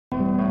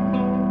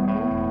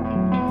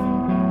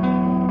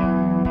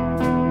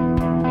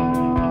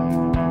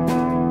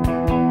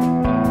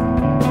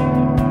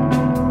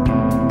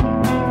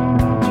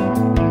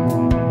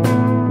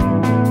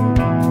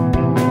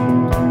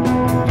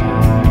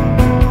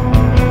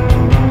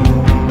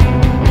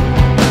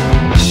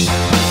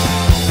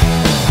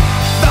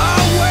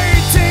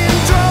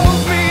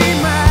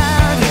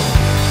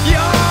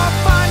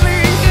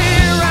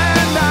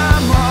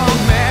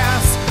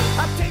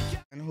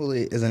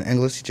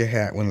teacher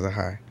hat wins a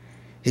high.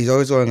 He's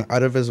always going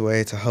out of his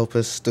way to help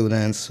his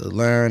students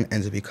learn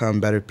and to become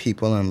better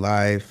people in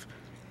life.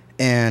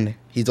 And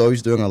he's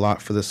always doing a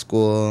lot for the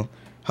school,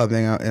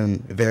 helping out in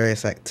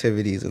various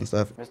activities and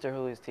stuff. Mr.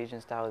 Hooley's teaching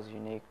style is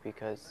unique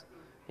because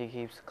he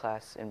keeps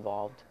class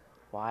involved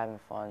while having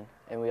fun,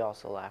 and we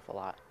also laugh a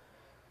lot.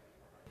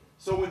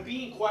 So when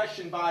being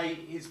questioned by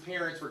his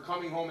parents for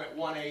coming home at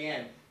 1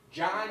 a.m.,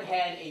 John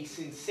had a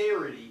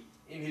sincerity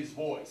in his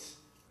voice.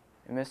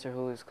 In Mr.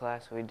 Hooley's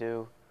class, we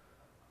do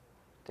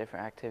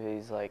different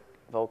activities like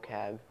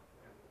vocab,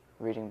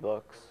 reading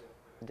books,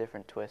 a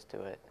different twist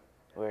to it,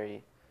 where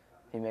he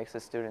makes the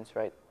students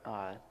write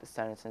the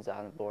sentences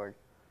on the board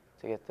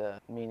to get the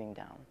meaning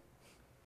down.